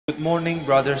morning,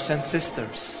 brothers and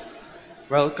sisters.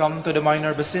 Welcome to the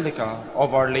Minor Basilica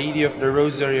of Our Lady of the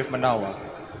Rosary of Manaoag.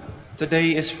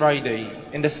 Today is Friday,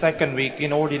 in the second week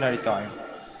in Ordinary Time.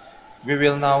 We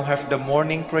will now have the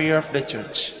morning prayer of the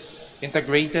Church,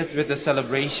 integrated with the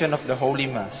celebration of the Holy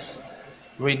Mass.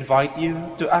 We invite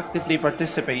you to actively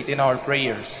participate in our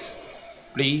prayers.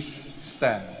 Please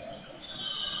stand.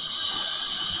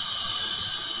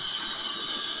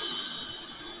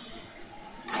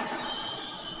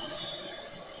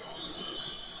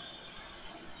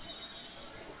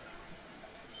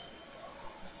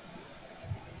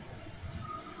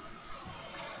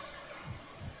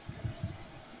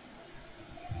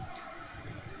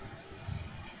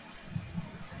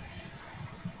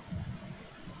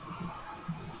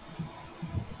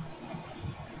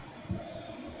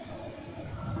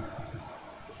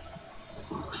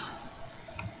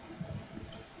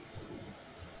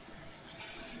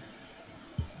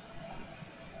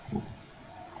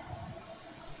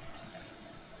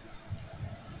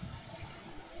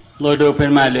 Lord,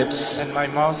 open my lips, And my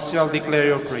mouth shall declare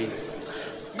your praise.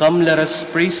 Come, let us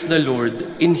praise the Lord.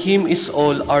 In him is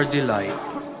all our delight.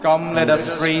 Come, let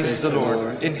us praise the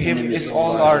Lord. In him is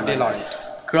all our delight.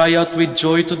 Cry out with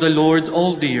joy to the Lord,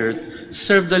 all the earth.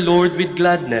 Serve the Lord with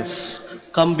gladness.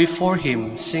 Come before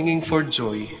him, singing for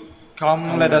joy.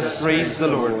 Come, let us praise the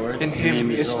Lord. In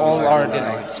him is all our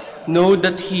delight. Know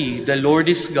that he, the Lord,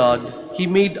 is God. He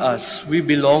made us. We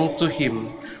belong to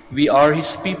him. We are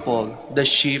his people, the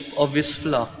sheep of his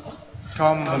flock.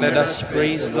 Come, let us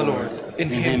praise the Lord. In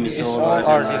him is all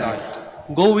our delight.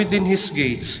 Go within his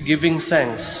gates, giving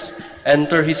thanks.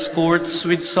 Enter his courts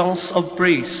with songs of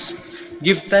praise.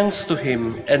 Give thanks to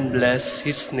him and bless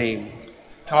his name.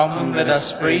 Come, let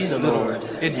us praise the Lord.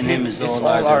 In him is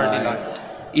all our delight.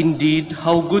 Indeed,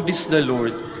 how good is the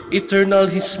Lord, eternal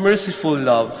his merciful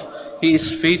love. He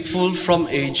is faithful from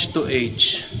age to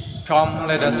age. Come,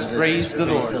 let us praise the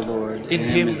Lord. In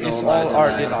him is all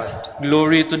our delight.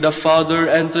 Glory to the Father,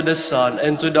 and to the Son,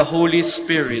 and to the Holy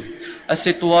Spirit, as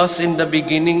it was in the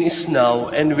beginning, is now,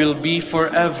 and will be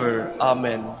forever.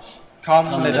 Amen.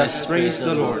 Come, let us praise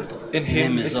the Lord. In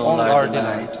him is all our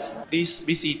delight. Please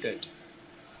be seated.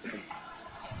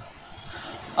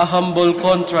 A humble,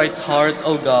 contrite heart,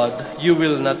 O God, you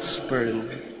will not spurn.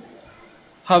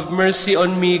 Have mercy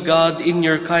on me, God, in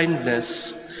your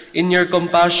kindness. In your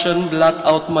compassion, blot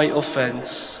out my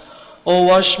offense. O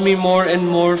wash me more and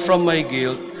more from my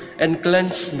guilt, and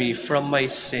cleanse me from my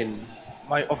sin.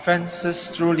 My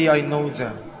offenses, truly I know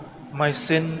them. My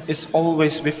sin is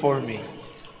always before me.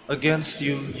 Against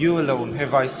you, you alone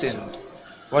have I sinned.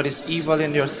 What is evil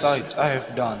in your sight I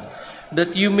have done.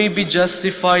 That you may be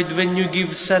justified when you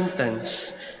give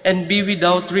sentence, and be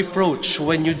without reproach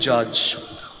when you judge.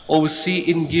 O see,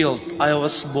 in guilt I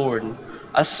was born.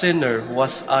 A sinner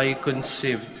was I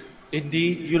conceived.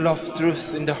 Indeed, you love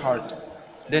truth in the heart.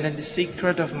 Then in the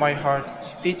secret of my heart,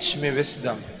 teach me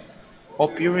wisdom. O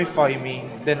purify me,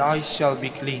 then I shall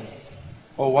be clean.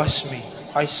 O wash me,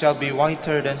 I shall be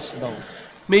whiter than snow.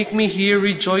 Make me hear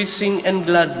rejoicing and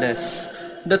gladness,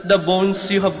 that the bones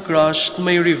you have crushed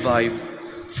may revive.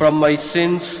 From my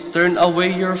sins turn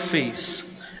away your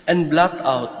face, and blot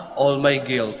out all my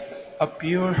guilt. A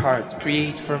pure heart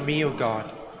create for me, O God.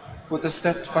 Put a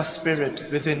steadfast spirit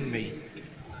within me.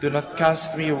 Do not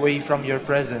cast me away from your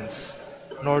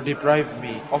presence, nor deprive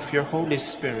me of your Holy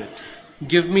Spirit.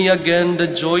 Give me again the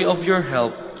joy of your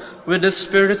help. With the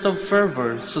spirit of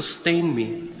fervor sustain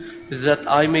me, that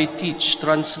I may teach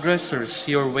transgressors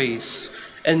your ways,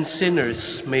 and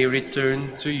sinners may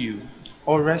return to you.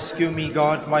 O rescue me,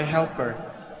 God, my helper,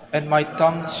 and my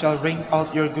tongue shall ring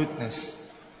out your goodness.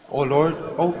 O Lord,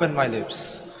 open my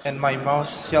lips, and my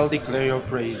mouth shall declare your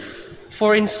praise.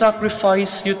 For in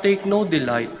sacrifice you take no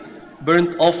delight.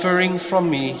 Burnt offering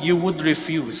from me you would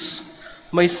refuse.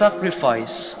 My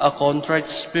sacrifice, a contrite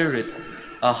spirit,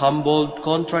 a humbled,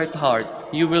 contrite heart,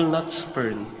 you will not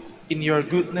spurn. In your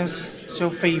goodness, show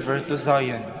favor to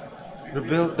Zion.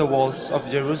 Rebuild the walls of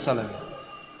Jerusalem.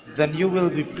 Then you will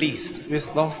be pleased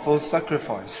with lawful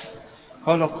sacrifice,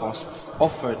 holocausts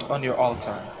offered on your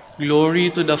altar. Glory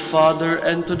to the Father,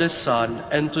 and to the Son,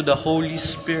 and to the Holy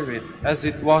Spirit. As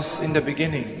it was in the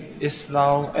beginning, is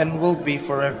now, and will be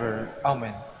forever.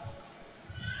 Amen.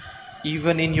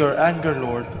 Even in your anger,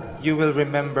 Lord, you will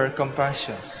remember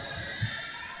compassion.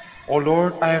 O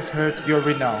Lord, I have heard your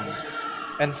renown,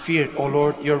 and feared, O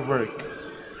Lord, your work.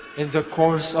 In the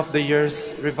course of the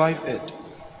years, revive it.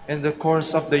 In the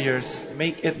course of the years,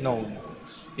 make it known.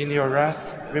 In your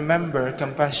wrath, remember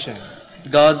compassion.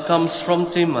 God comes from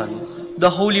Teman, the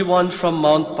Holy One from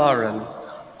Mount Paran.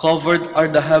 Covered are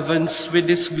the heavens with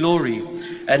his glory,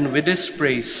 and with his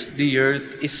praise the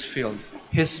earth is filled.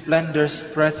 His splendor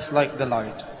spreads like the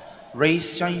light. Rays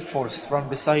shine forth from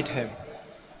beside him,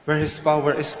 where his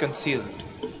power is concealed.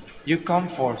 You come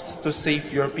forth to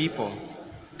save your people,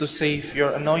 to save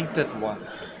your anointed one.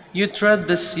 You tread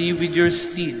the sea with your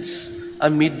steeds,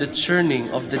 amid the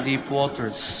churning of the deep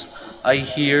waters. I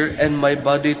hear and my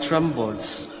body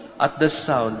trembles. At the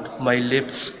sound, my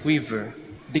lips quiver.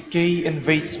 Decay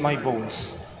invades my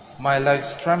bones. My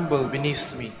legs tremble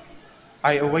beneath me.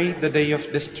 I await the day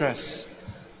of distress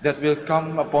that will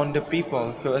come upon the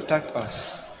people who attack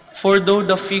us. For though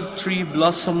the fig tree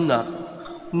blossom not,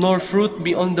 nor fruit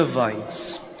be on the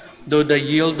vines, though the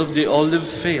yield of the olive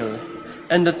fail,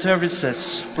 and the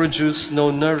terraces produce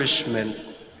no nourishment,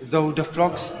 though the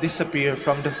flocks disappear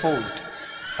from the fold,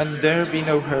 and there be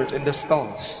no herd in the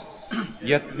stalls,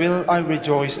 yet will I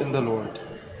rejoice in the Lord,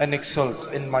 and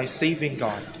exult in my saving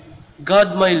God.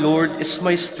 God my Lord is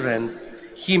my strength.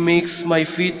 He makes my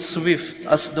feet swift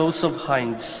as those of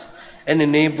hinds, and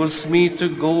enables me to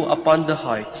go upon the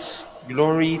heights.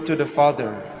 Glory to the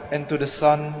Father, and to the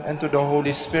Son, and to the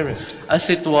Holy Spirit. As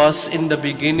it was in the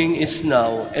beginning, is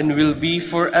now, and will be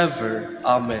forever.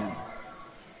 Amen.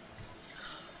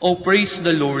 O praise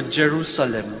the Lord,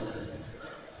 Jerusalem.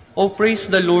 O praise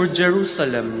the Lord,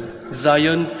 Jerusalem.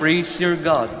 Zion, praise your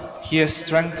God. He has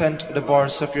strengthened the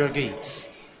bars of your gates.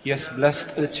 He has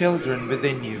blessed the children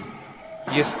within you.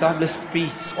 He established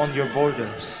peace on your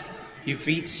borders. He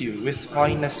feeds you with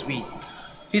fine as wheat.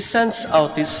 He sends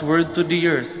out his word to the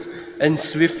earth, and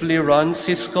swiftly runs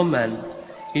his command.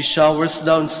 He showers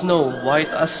down snow white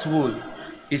as wool.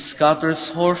 He scatters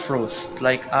hoarfrost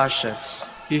like ashes.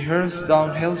 He hurls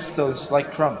down hailstones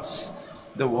like crumbs.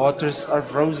 The waters are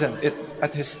frozen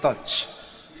at his touch.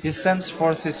 He sends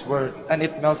forth his word, and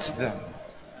it melts them.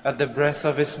 At the breath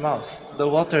of his mouth, the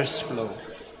waters flow.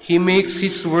 He makes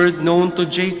his word known to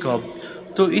Jacob,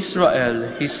 to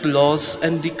Israel his laws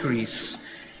and decrees.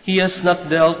 He has not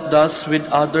dealt thus with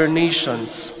other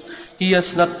nations. He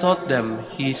has not taught them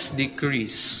his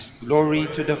decrees. Glory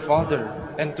to the Father,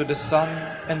 and to the Son,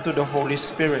 and to the Holy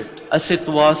Spirit. As it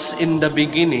was in the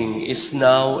beginning, is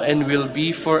now, and will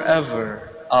be forever.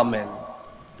 Amen.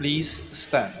 Please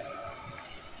stand.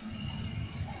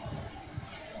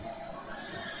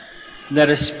 Let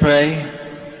us pray.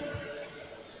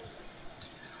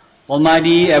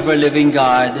 Almighty, ever-living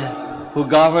God, who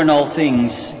govern all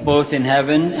things, both in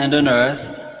heaven and on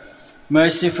earth,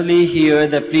 mercifully hear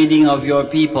the pleading of your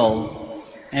people,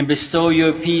 and bestow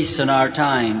your peace on our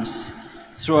times,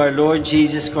 through our Lord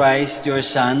Jesus Christ, your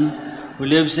Son, who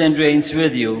lives and reigns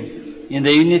with you, in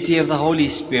the unity of the Holy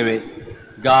Spirit,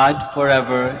 God,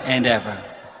 forever and ever.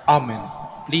 Amen.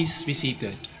 Please be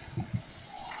seated.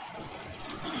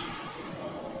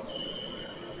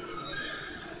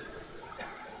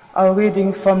 A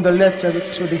reading from the letter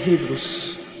to the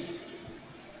Hebrews.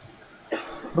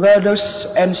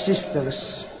 Brothers and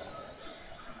sisters,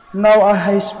 now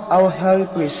our high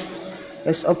priest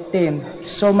has obtained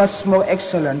so much more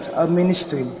excellent a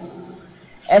ministry,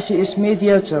 as he is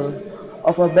mediator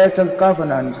of a better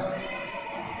covenant,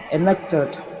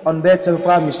 enacted on better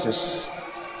promises.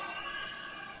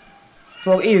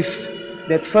 For if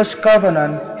that first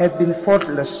covenant had been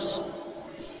faultless,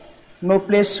 no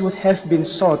place would have been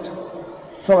sought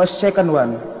for a second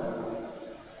one.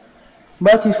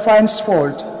 But he finds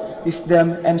fault with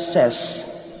them and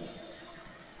says,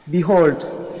 Behold,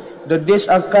 the days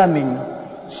are coming,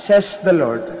 says the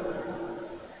Lord,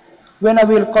 when I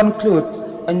will conclude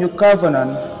a new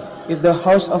covenant with the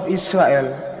house of Israel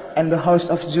and the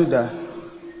house of Judah.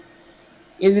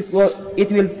 It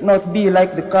will not be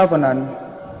like the covenant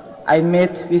I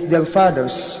made with their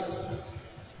fathers,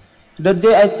 the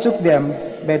day I took them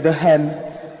by the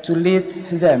hand to lead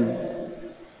them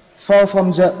far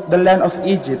from the land of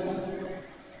Egypt.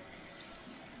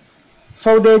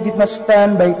 For they did not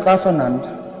stand by covenant,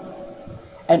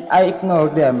 and I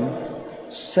ignored them,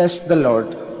 says the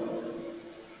Lord.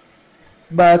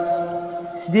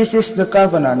 But this is the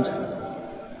covenant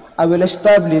I will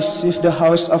establish with the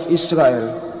house of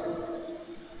Israel.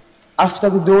 After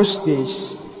those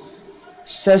days,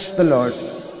 says the Lord,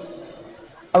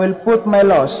 I will put my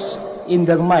laws in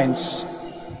their minds,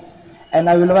 and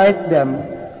I will write them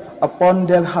upon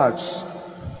their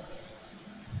hearts.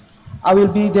 I will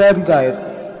be their guide,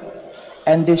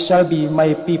 and they shall be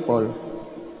my people.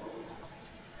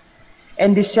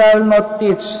 And they shall not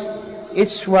teach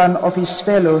each one of his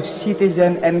fellow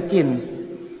citizen and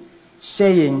kin,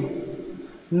 saying,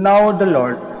 Know the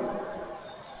Lord.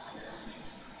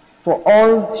 For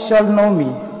all shall know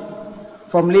me,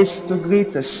 from least to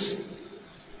greatest.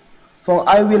 For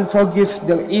I will forgive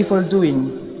their evil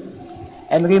doing,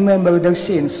 and remember their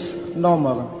sins no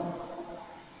more.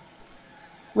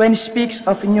 When he speaks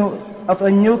of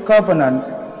a new covenant,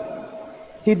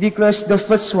 he declares the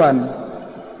first one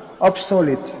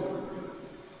obsolete,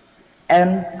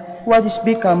 and what is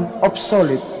become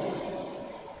obsolete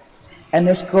and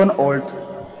has grown old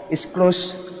is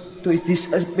close to its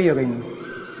disappearing.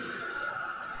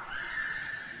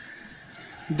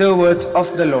 The word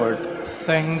of the Lord.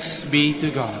 Thanks be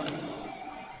to God.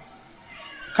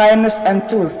 Kindness and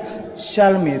truth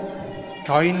shall meet.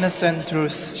 Kindness and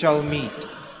truth shall meet.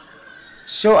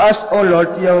 Show us, O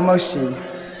Lord, your mercy,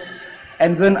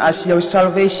 and grant us your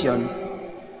salvation.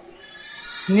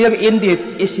 Near indeed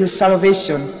is his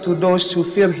salvation to those who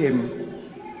fear him.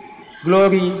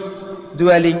 Glory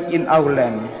dwelling in our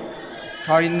land.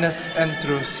 Kindness and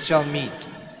truth shall meet.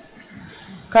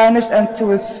 Kindness and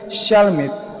truth shall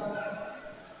meet.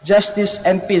 Justice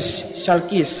and peace shall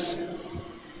kiss.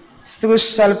 Truth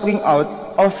shall bring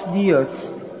out of the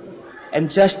earth, and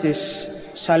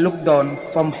justice shall look down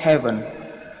from heaven.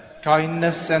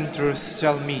 Kindness and truth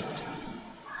shall meet.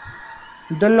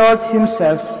 The Lord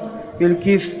himself will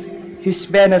give his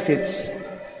benefits.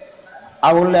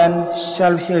 Our land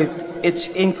shall yield its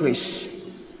increase.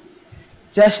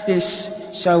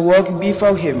 Justice shall walk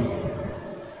before him,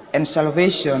 and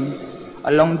salvation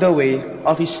along the way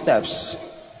of his steps.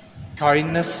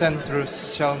 Kindness and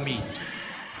truth shall meet.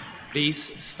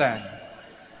 Please stand.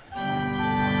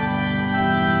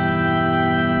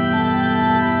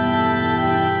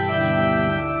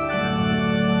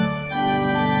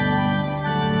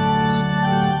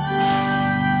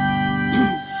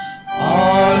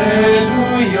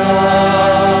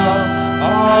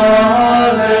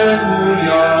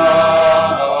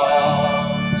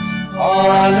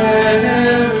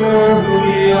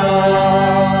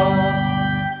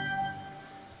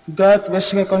 God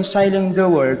was reconciling the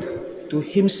world to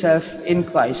himself in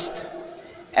Christ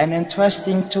and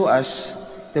entrusting to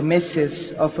us the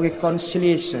message of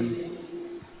reconciliation.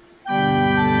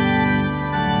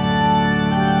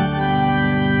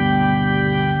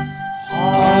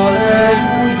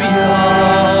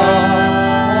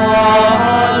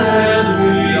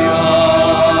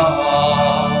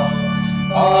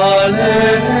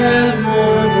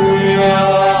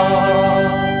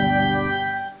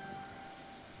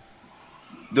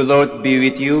 The Lord be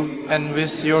with you. And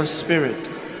with your spirit.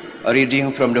 A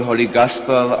reading from the Holy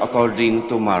Gospel according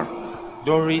to Mark.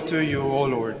 Glory to you, O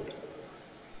Lord.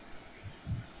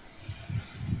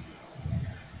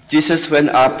 Jesus went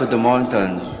up to the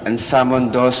mountain and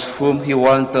summoned those whom he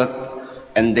wanted,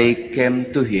 and they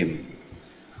came to him.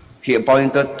 He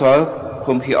appointed 12,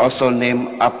 whom he also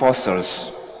named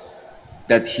apostles,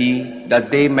 that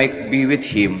they might be with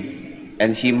him,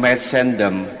 and he might send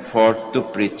them forth to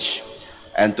preach,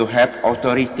 and to have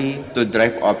authority to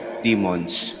drive out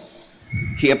demons.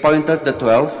 He appointed the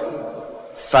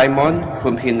 12, Simon,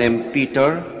 whom he named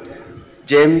Peter,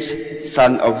 James,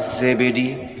 son of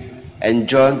Zebedee, and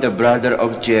John, the brother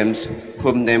of James,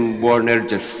 whom named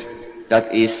Boanerges,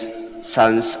 that is,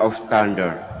 sons of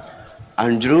thunder,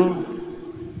 Andrew,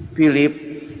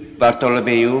 Philip,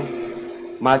 Bartholomew,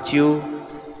 Matthew,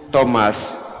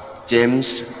 Thomas,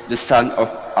 James, the son of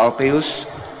Alphaeus,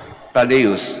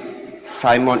 Thaddeus,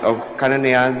 Simon of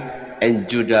Canaan, and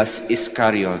Judas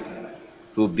Iscariot,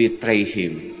 who betrayed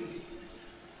him.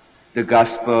 The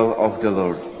Gospel of the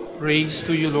Lord. Praise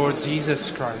to you, Lord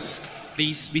Jesus Christ.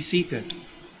 Please be seated.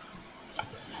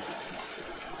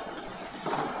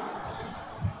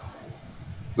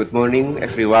 Good morning,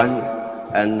 everyone,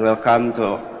 and welcome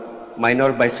to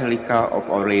Minor Basilica of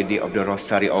Our Lady of the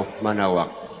Rosary of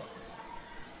Manaoag.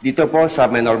 Dito po sa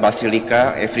Minor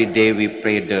Basilica, every day we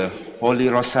pray the Holy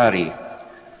Rosary.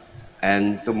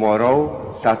 And tomorrow,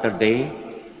 Saturday,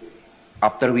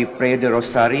 after we pray the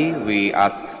Rosary, we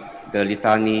add the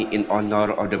litany in honor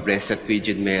of the Blessed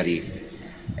Virgin Mary.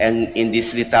 And in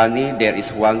this litany, there is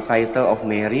one title of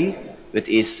Mary, which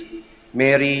is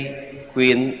Mary,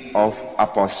 Queen of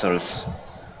Apostles.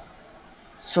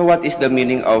 So what is the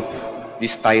meaning of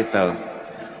this title?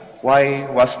 Why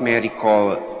was Mary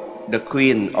called the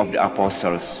Queen of the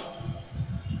Apostles?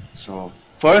 So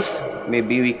first,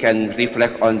 maybe we can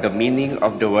reflect on the meaning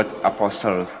of the word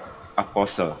apostle.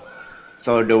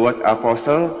 So the word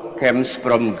apostle comes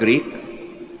from Greek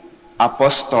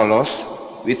apostolos,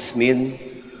 which means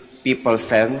people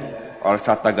sent, or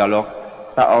sa Tagalog,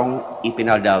 taong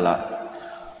ipinadala.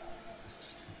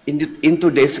 In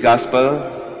today's gospel,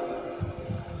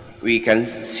 we can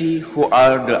see who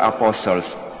are the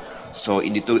apostles. So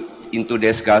in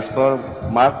today's gospel,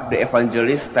 Mark the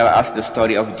evangelist tells us the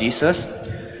story of Jesus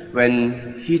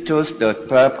when he chose the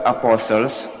 12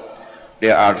 apostles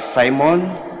There are Simon,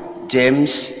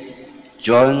 James,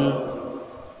 John,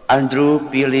 Andrew,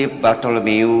 Philip,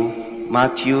 Bartholomew,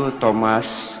 Matthew,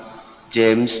 Thomas,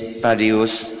 James, Thaddeus,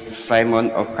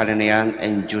 Simon of Canaan,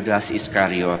 and Judas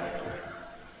Iscariot.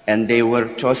 And they were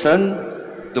chosen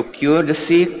to cure the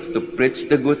sick, to preach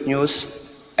the good news,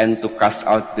 and to cast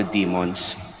out the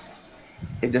demons.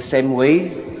 In the same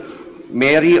way,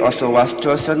 Mary also was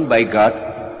chosen by God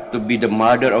to be the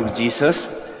mother of Jesus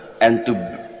and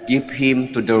to give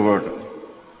him to the world.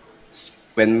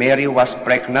 When Mary was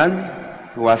pregnant,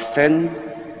 he was sent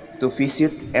to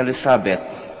visit Elizabeth.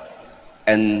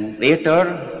 And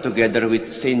later, together with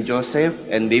Saint Joseph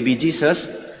and baby Jesus,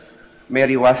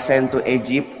 Mary was sent to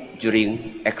Egypt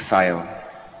during exile.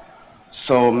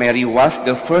 So Mary was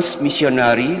the first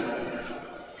missionary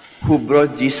who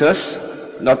brought Jesus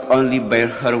not only by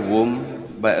her womb,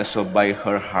 but also by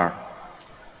her heart.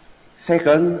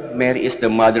 Second, Mary is the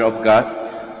mother of God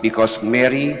because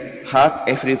Mary had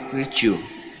every virtue.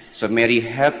 So Mary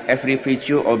had every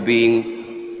virtue of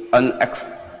being an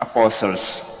apostle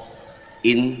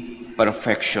in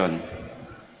perfection.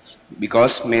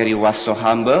 Because Mary was so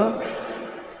humble,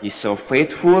 is so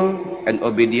faithful and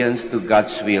obedient to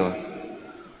God's will.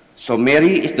 So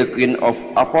Mary is the queen of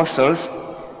apostles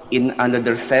in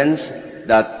another sense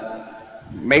that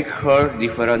make her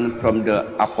different from the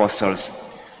apostles.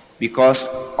 Because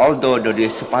although the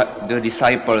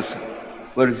disciples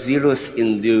were zealous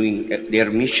in doing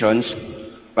their missions,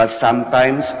 but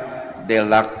sometimes they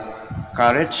lack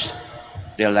courage,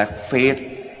 they lack faith,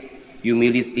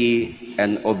 humility,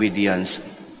 and obedience.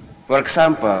 For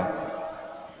example,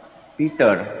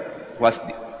 Peter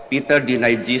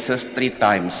denied Jesus 3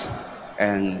 times,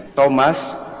 and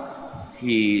Thomas,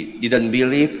 he didn't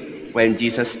believe when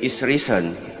Jesus is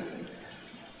risen.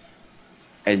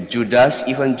 And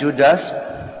even Judas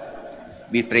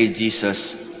betrayed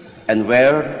Jesus. And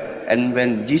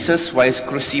when Jesus was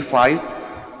crucified,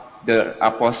 the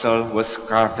apostle was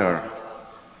scattered.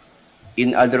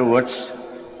 In other words,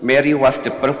 Mary was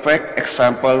the perfect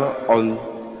example of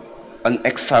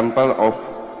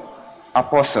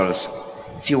apostles.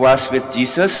 She was with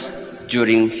Jesus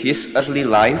during his early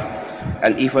life,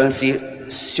 and even she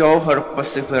showed her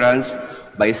perseverance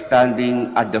by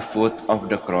standing at the foot of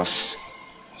the cross.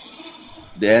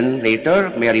 Then later,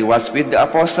 Mary was with the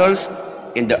apostles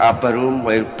in the upper room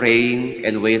while praying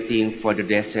and waiting for the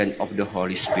descent of the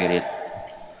Holy Spirit.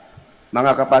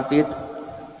 Mga kapatid,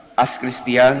 as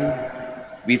Christian,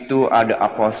 we too are the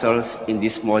apostles in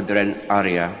this modern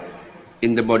area,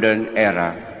 in the modern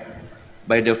era.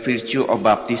 By the virtue of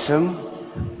baptism,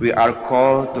 we are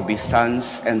called to be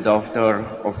sons and daughters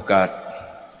of God.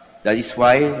 That is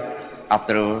why,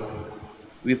 after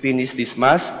we finish this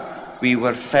Mass, we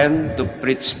were sent to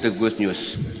preach the good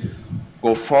news.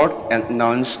 Go forth and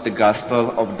announce the gospel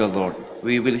of the Lord.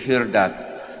 We will hear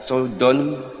that. So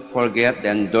don't forget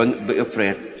and don't be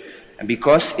afraid. And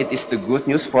because it is the good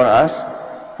news for us,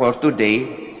 for today,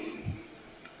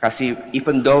 kasi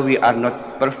even though we are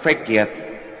not perfect yet,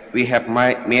 we have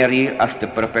Mary as the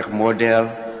perfect model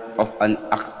of an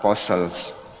apostle.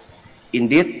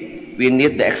 Indeed, we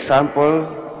need the example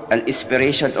and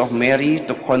inspiration of Mary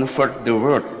to comfort the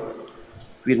world.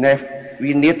 We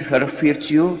need her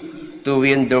virtue to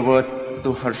win the world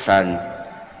to her Son.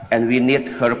 And we need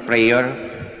her prayer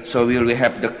so we will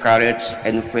have the courage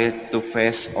and faith to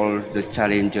face all the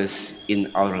challenges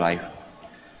in our life.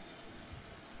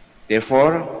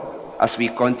 Therefore, as we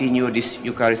continue this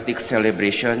Eucharistic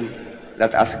celebration,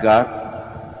 let us ask God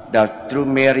that through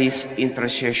Mary's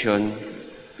intercession,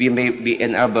 we may be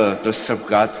enabled to serve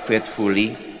God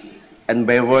faithfully, and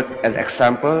by word and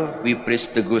example, we preach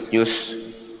the good news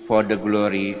for the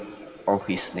glory of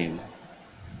His name.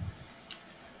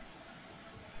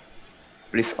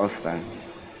 Please all stand.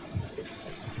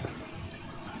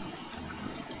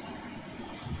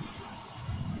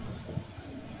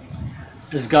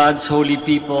 As God's holy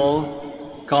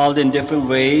people, called in different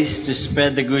ways to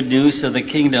spread the good news of the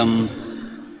kingdom,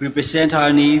 we present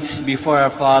our needs before our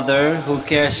Father who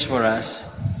cares for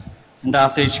us. And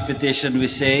after each petition we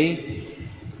say,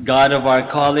 God of our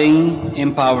calling,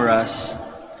 empower us.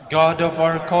 God of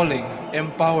our calling,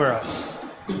 empower us.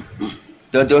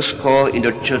 That those called in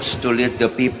the church to lead the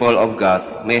people of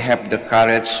God may have the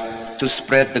courage to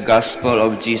spread the gospel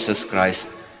of Jesus Christ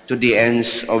to the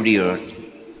ends of the earth.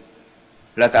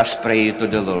 Let us pray to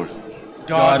the Lord.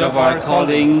 God of our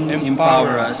calling,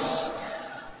 empower us.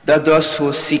 That those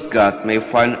who seek God may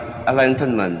find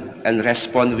enlightenment and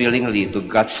respond willingly to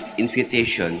God's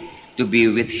invitation to be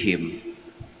with Him.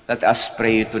 Let us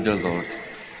pray to the Lord.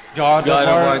 God of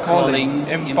our calling,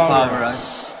 empower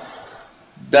us.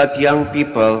 that young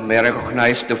people may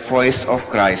recognize the voice of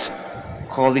Christ,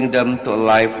 calling them to a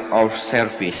life of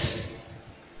service.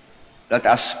 Let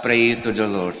us pray to the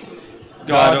Lord.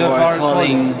 God of our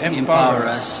calling, empower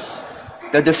us.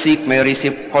 That the sick may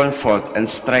receive comfort and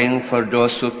strength for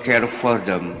those who care for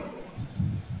them.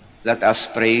 Let us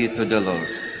pray to the Lord.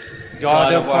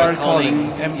 God of our calling,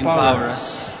 empower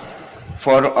us.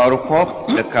 For our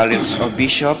Pope, the colleagues of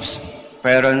bishops,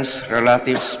 parents,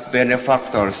 relatives,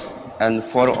 benefactors, and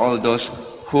for all those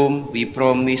whom we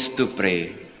promise to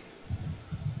pray.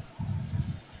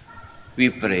 We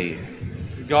pray.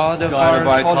 God of God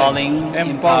our calling,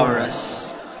 empower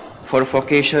us. For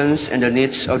vocations and the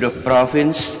needs of the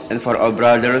province, and for our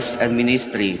brothers and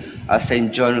ministry as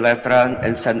St. John Latran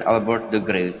and St. Albert the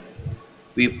Great,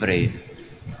 we pray.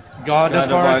 God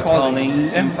of our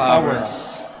calling, empower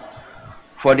us.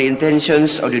 For the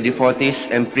intentions of the devotees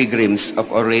and pilgrims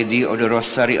of Our Lady of the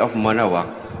Rosary of Manaoag,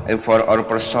 and for our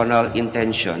personal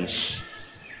intentions,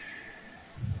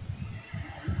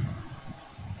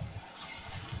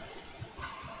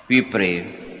 we pray.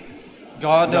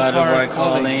 God of our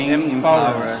calling,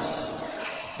 empower us.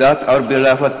 That our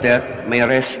beloved dead may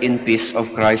rest in peace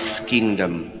of Christ's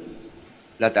kingdom.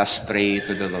 Let us pray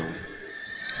to the Lord.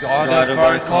 God of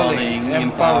our calling,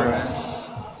 empower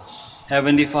us.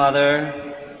 Heavenly Father,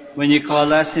 when you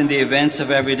call us in the events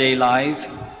of everyday life,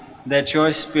 let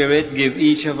your Spirit give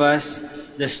each of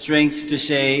us the strength to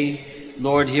say,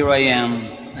 Lord, here I am,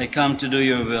 I come to do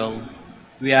your will.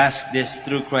 We ask this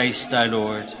through Christ our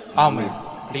Lord. Amen.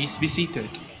 Please be seated.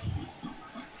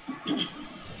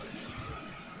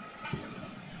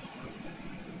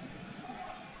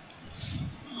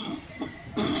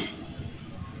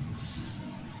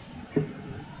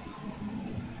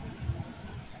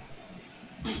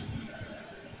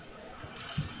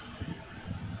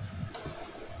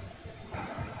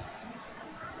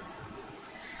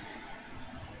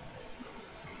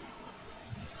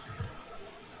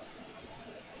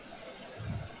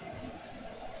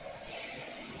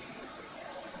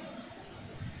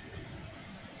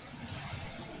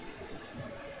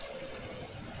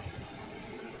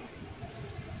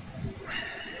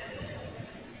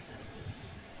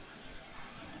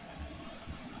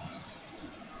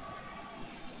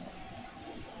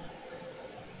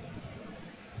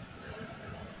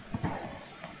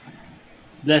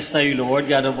 Blessed are you, Lord,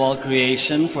 God of all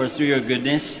creation, for through your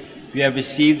goodness we have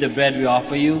received the bread we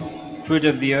offer you, fruit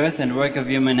of the earth and work of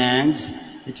human hands.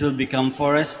 It will become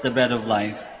for us the bread of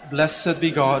life. Blessed be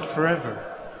God forever.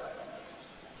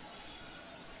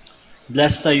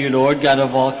 Blessed are you, Lord, God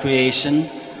of all creation,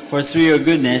 for through your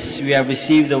goodness we have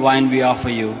received the wine we offer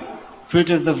you, fruit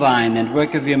of the vine and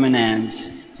work of human hands.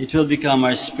 It will become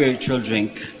our spiritual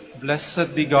drink.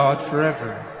 Blessed be God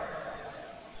forever.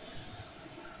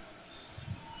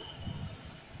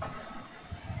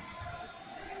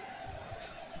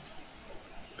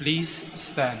 Please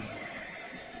stand.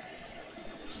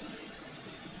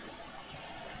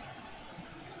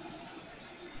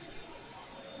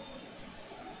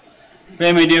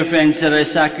 Pray, my dear friends, that our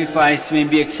sacrifice may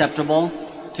be acceptable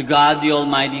to God, the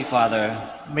Almighty Father.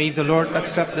 May the Lord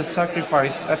accept the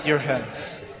sacrifice at your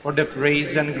hands for the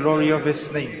praise and glory of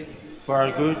his name, for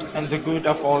our good and the good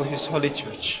of all his holy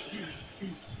church.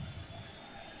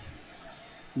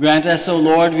 Grant us, O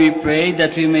Lord, we pray,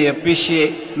 that we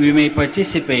may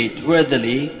participate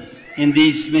worthily in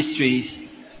these mysteries.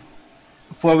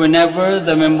 For whenever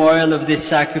the memorial of this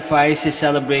sacrifice is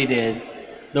celebrated,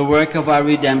 the work of our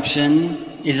redemption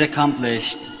is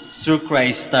accomplished through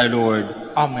Christ our Lord.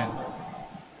 Amen.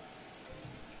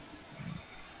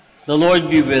 The Lord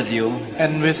be with you.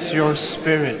 And with your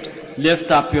spirit,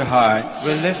 Lift up your hearts.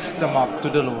 we lift them up to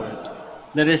the Lord.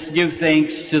 Let us give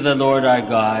thanks to the Lord our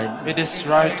God. It is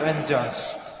right and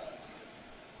just.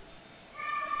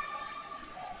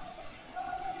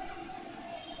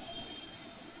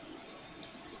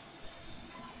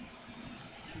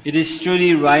 It is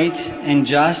truly right and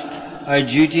just, our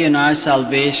duty and our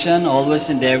salvation, always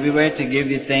and everywhere to give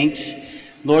you thanks,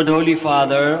 Lord, Holy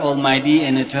Father, Almighty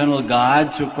and eternal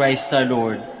God, through Christ our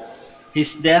Lord.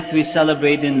 His death we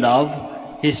celebrate in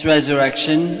love, his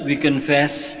resurrection we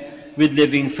confess with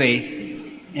living faith,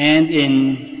 and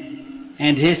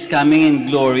his coming in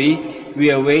glory we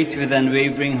await with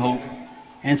unwavering hope.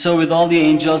 And so with all the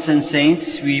angels and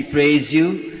saints we praise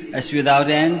you, as without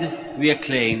end we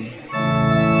acclaim.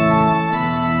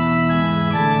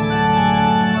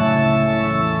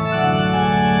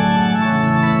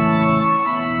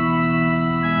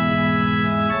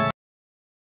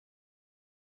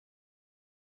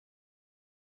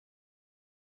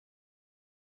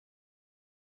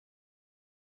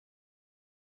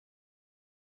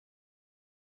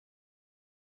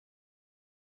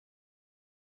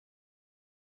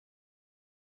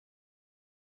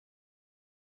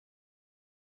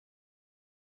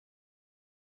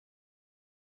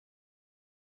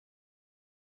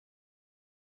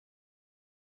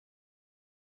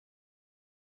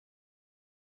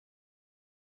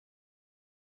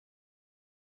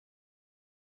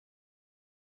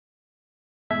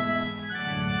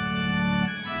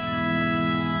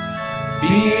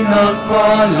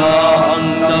 Pinagpala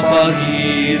ang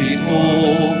naparirito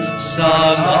sa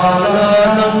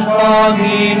ngalan ng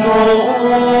Panginoon.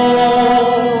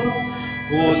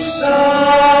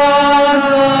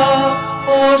 Hosana,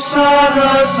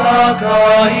 Hosana sa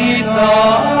kaitaasan,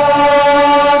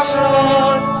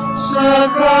 sa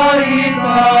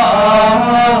kaitaasan,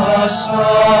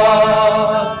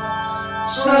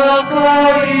 sa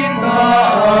kaitaasan.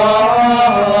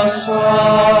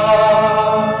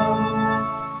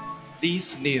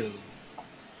 Please kneel.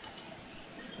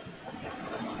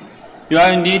 You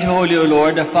are indeed holy, O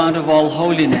Lord, the fount of all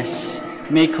holiness.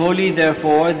 Make holy,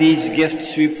 therefore, these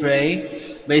gifts, we pray,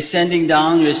 by sending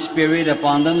down your Spirit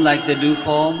upon them like the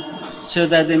dewfall, so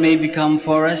that they may become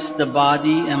for us the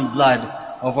body and blood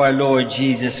of our Lord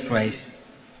Jesus Christ.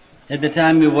 At the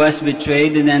time he was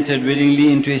betrayed and entered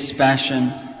willingly into his passion,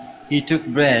 he took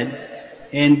bread,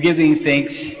 and giving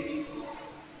thanks,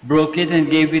 broke it and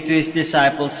gave it to his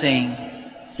disciples, saying,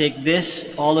 "Take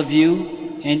this, all of you,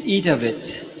 and eat of it,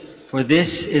 for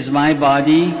this is my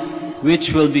body,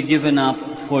 which will be given up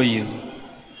for you."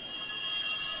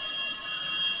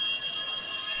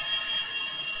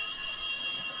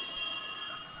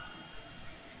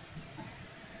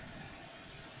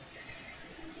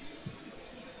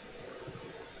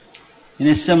 In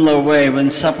a similar way,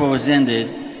 when supper was ended,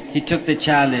 he took the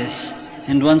chalice,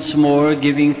 and once more,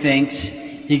 giving thanks,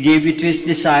 he gave it to his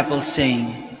disciples, saying,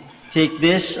 "Take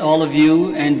this, all of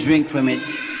you, and drink from it,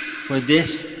 for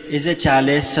this is a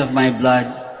chalice of my blood,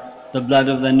 the blood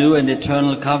of the new and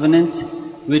eternal covenant,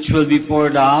 which will be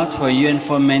poured out for you and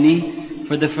for many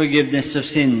for the forgiveness of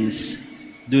sins.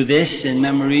 Do this in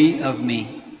memory of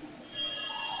me."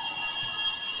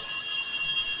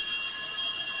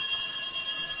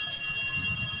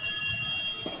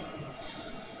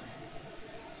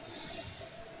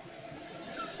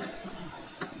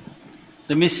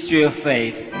 The mystery of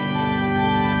faith.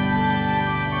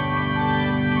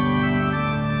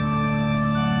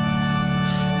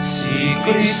 Si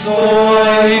Kristo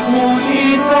ay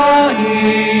ulitain,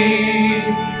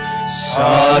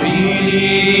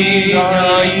 sarili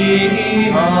niya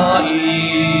inihain,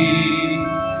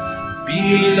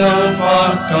 bilang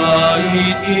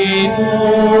pagkain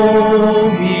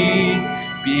inumin,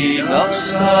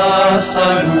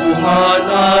 pinagsasaluhan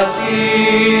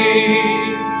natin,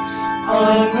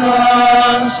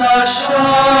 hanggang sa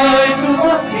siya'y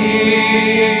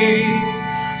dumating,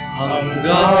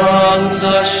 hanggang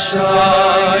sa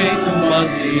siya'y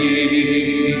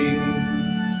dumating.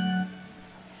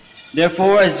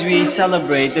 Therefore, as we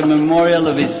celebrate the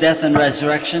memorial of his death and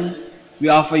resurrection,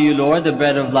 we offer you, Lord, the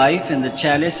bread of life and the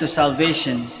chalice of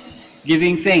salvation,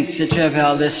 giving thanks that you have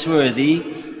held us worthy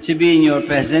to be in your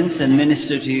presence and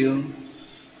minister to you.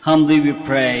 Humbly we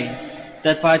pray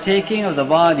that partaking of the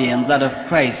body and blood of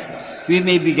Christ, we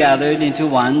may be gathered into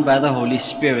one by the Holy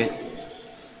Spirit.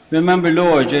 Remember,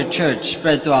 Lord, your church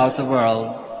spread throughout the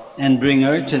world, and bring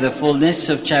her to the fullness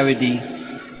of charity,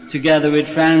 together with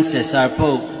Francis, our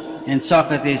Pope, and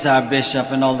Socrates, our Bishop,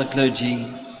 and all the clergy.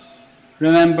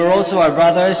 Remember also our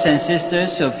brothers and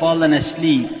sisters who have fallen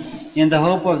asleep in the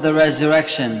hope of the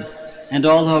resurrection, and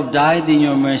all who have died in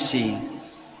your mercy.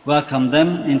 Welcome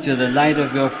them into the light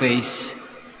of your face.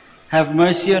 Have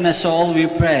mercy on us all, we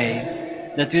pray,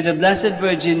 that with the Blessed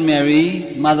Virgin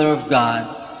Mary, Mother of God,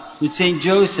 with Saint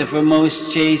Joseph, her most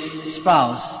chaste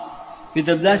spouse, with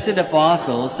the blessed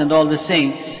apostles and all the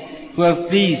saints who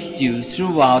have pleased you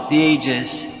throughout the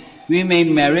ages, we may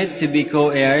merit to be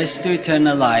co-heirs to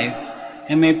eternal life,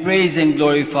 and may praise and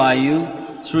glorify you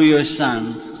through your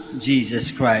Son,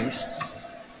 Jesus Christ.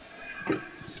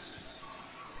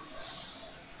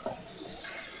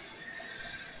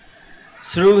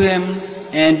 Through him,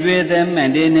 and with him,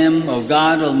 and in him, O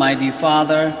God, Almighty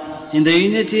Father, in the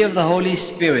unity of the Holy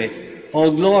Spirit,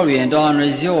 all glory and honor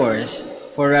is yours,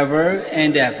 forever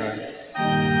and ever.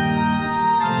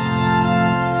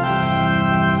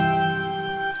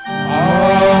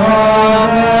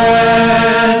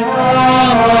 Amen,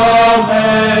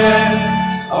 amen,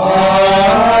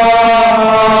 amen.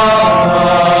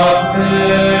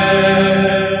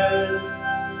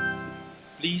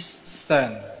 Please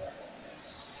stand.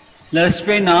 Let us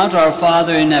pray now to our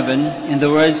Father in heaven in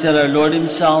the words that our Lord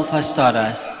himself has taught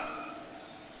us.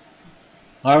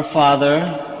 Our Father,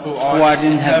 who art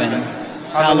in heaven,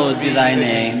 hallowed be thy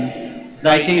name.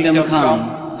 Thy kingdom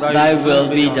come, thy will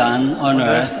be done on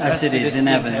earth as it is in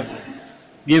heaven.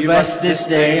 Give us this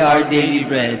day our daily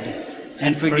bread,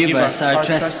 and forgive us our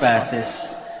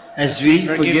trespasses, as we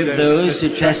forgive those who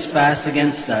trespass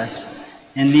against us.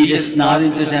 And lead us not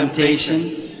into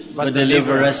temptation, but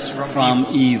deliver us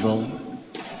from evil.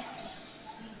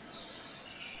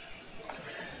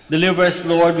 Deliver us,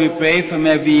 Lord, we pray, from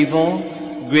every evil.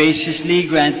 Graciously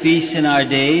grant peace in our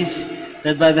days,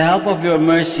 that by the help of your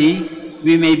mercy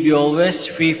we may be always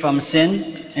free from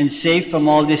sin and safe from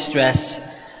all distress,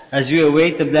 as we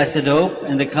await the blessed hope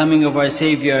and the coming of our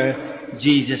Savior,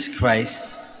 Jesus Christ.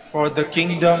 For the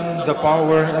kingdom, the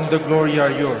power, and the glory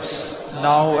are yours,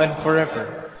 now and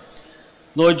forever.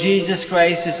 Lord Jesus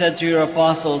Christ, who said to your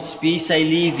apostles, "Peace I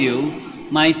leave you,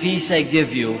 my peace I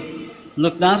give you,"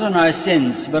 look not on our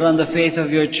sins, but on the faith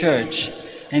of your Church,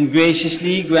 and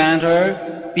graciously grant her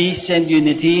peace and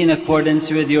unity in accordance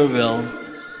with your will,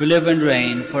 who live and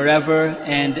reign forever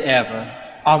and ever.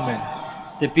 Amen.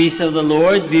 The peace of the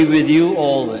Lord be with you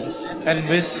always. And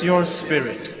with your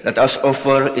spirit. Let us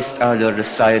offer each other the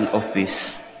sign of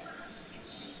peace.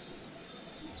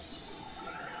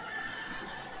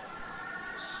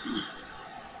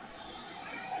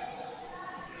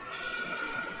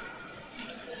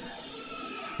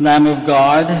 Lamb of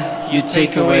God, you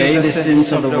take away the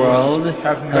sins of the world,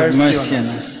 have mercy on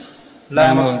us.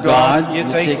 Lamb of God, you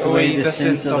take away the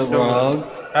sins of the world,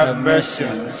 have mercy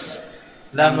on us.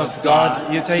 Lamb of God,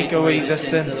 you take away the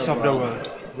sins of the world.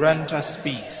 Grant us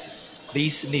peace.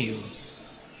 Please kneel.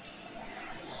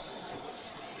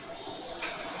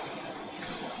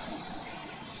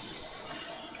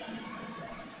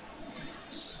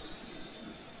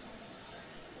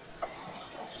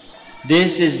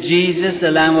 This is Jesus,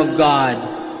 the Lamb of God,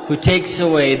 who takes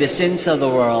away the sins of the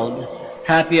world.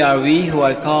 Happy are we who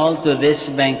are called to this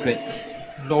banquet.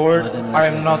 Lord,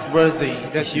 I am not worthy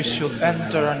that you should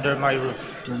enter under my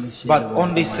roof, but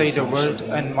only say the word,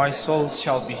 and my soul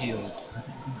shall be healed.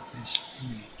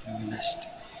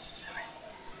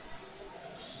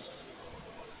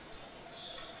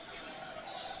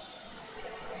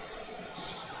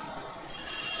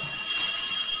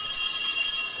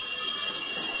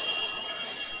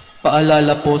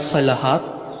 Paalala po sa lahat,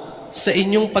 sa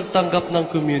inyong pagtanggap ng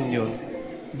communion,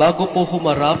 bago po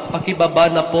humarap, pakibaba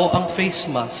na po ang face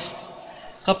mask.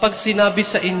 Kapag sinabi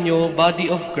sa inyo, Body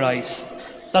of Christ,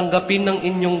 tanggapin ng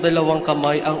inyong dalawang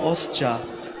kamay ang ostya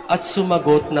at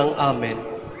sumagot ng Amen.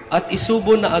 At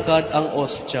isubo na agad ang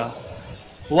ostya.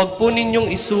 Huwag po ninyong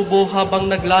isubo habang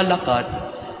naglalakad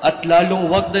at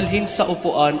lalong huwag dalhin sa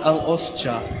upuan ang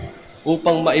ostya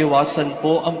upang maiwasan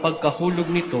po ang pagkahulog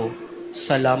nito.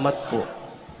 Salamat po.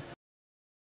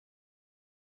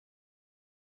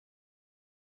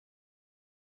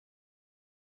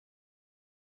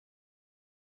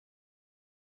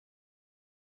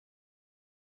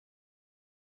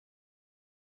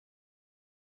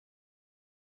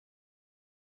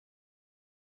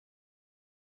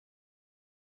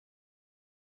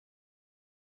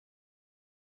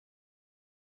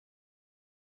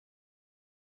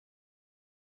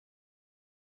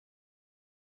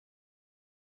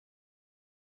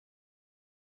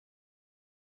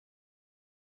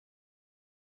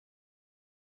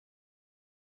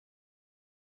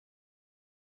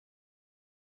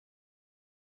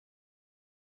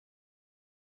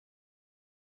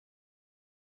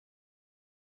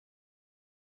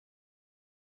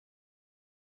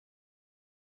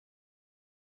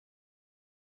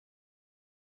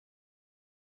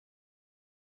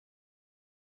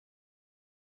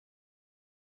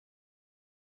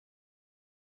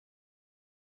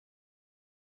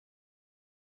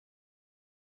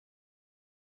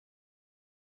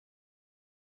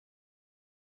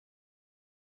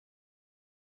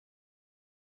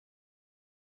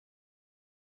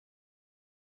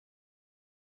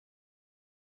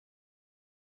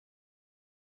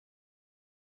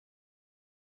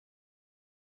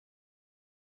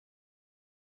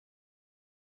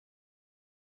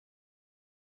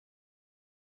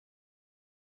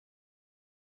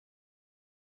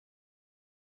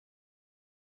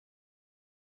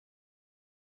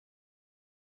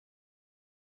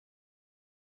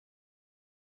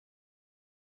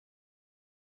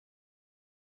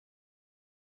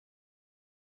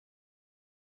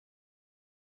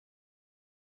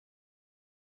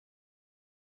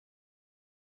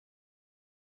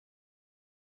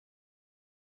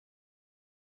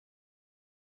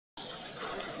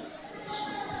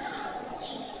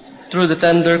 Through the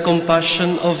tender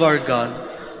compassion of our God,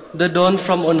 the dawn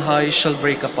from on high shall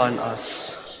break upon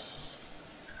us.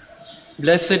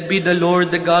 Blessed be the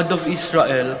Lord, the God of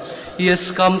Israel. He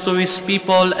has come to his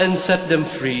people and set them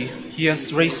free. He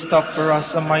has raised up for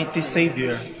us a mighty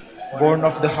Savior, born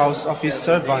of the house of his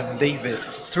servant David.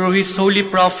 Through his holy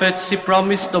prophets, he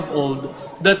promised of old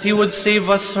that he would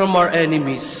save us from our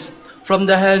enemies, from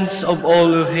the hands of all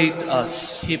who hate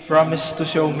us. He promised to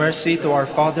show mercy to our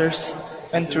fathers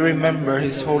and to remember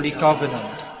his holy covenant.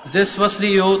 This was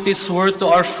the oath he swore to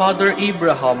our father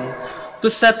Abraham, to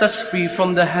set us free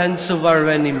from the hands of our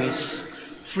enemies,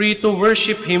 free to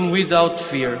worship him without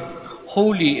fear,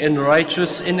 holy and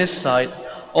righteous in his sight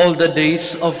all the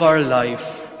days of our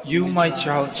life. You, my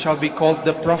child, shall be called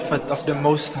the prophet of the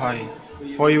Most High,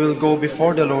 for you will go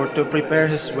before the Lord to prepare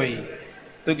his way,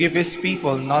 to give his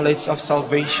people knowledge of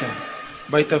salvation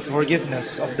by the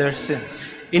forgiveness of their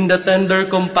sins. In the tender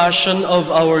compassion of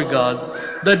our God,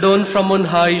 the dawn from on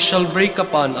high shall break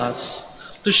upon us,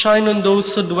 to shine on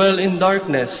those who dwell in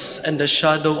darkness and the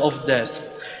shadow of death,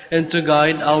 and to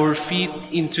guide our feet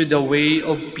into the way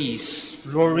of peace.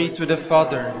 Glory to the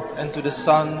Father, and to the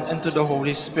Son, and to the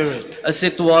Holy Spirit. As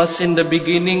it was in the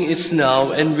beginning, is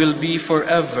now, and will be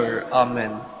forever.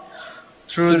 Amen.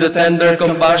 Through the tender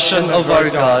compassion of our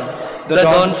God, the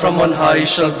dawn from on high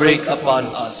shall break upon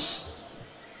us.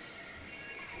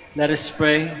 Let us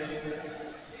pray.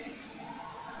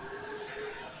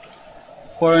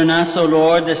 Pour on us, O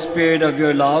Lord, the spirit of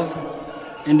your love,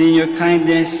 and in your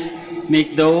kindness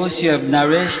make those you have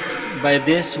nourished by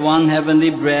this one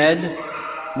heavenly bread,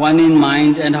 one in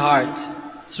mind and heart,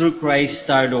 through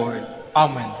Christ our Lord.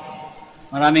 Amen.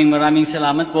 Maraming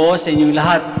salamat po sa inyong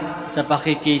lahat sa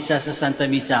pakikisa sa Santa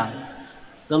Misa.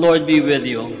 The Lord be with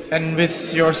you. And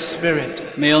with your spirit.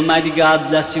 May Almighty God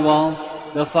bless you all,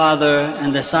 the Father,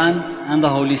 and the Son, and the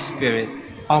Holy Spirit.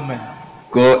 Amen.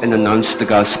 Go and announce the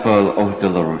gospel of the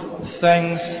Lord.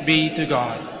 Thanks be to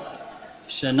God.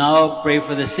 Shall now pray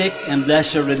for the sick and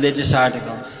bless your religious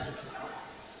articles.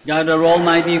 God, our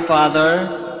Almighty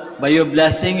Father, by your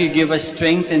blessing you give us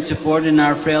strength and support in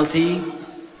our frailty.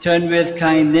 Turn with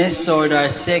kindness toward our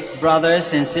sick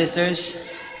brothers and sisters.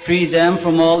 Free them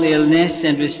from all illness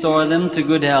and restore them to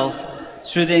good health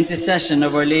through the intercession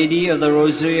of Our Lady of the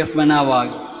Rosary of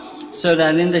Manaoag, so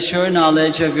that in the sure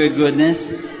knowledge of your goodness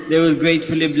they will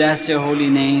gratefully bless your holy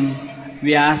name.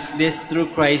 We ask this through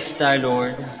Christ our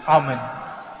Lord. Amen.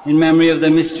 In memory of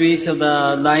the mysteries of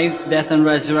the life, death, and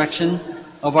resurrection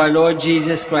of our Lord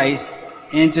Jesus Christ,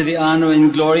 and to the honor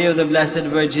and glory of the Blessed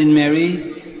Virgin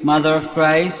Mary, Mother of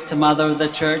Christ, Mother of the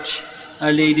Church,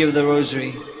 Our Lady of the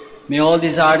Rosary. May all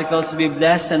these articles be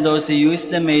blessed, and those who use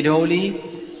them made holy,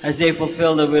 as they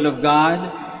fulfill the will of God,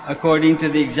 according to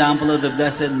the example of the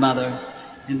Blessed Mother.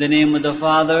 In the name of the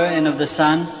Father, and of the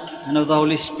Son, and of the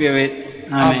Holy Spirit.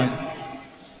 Amen.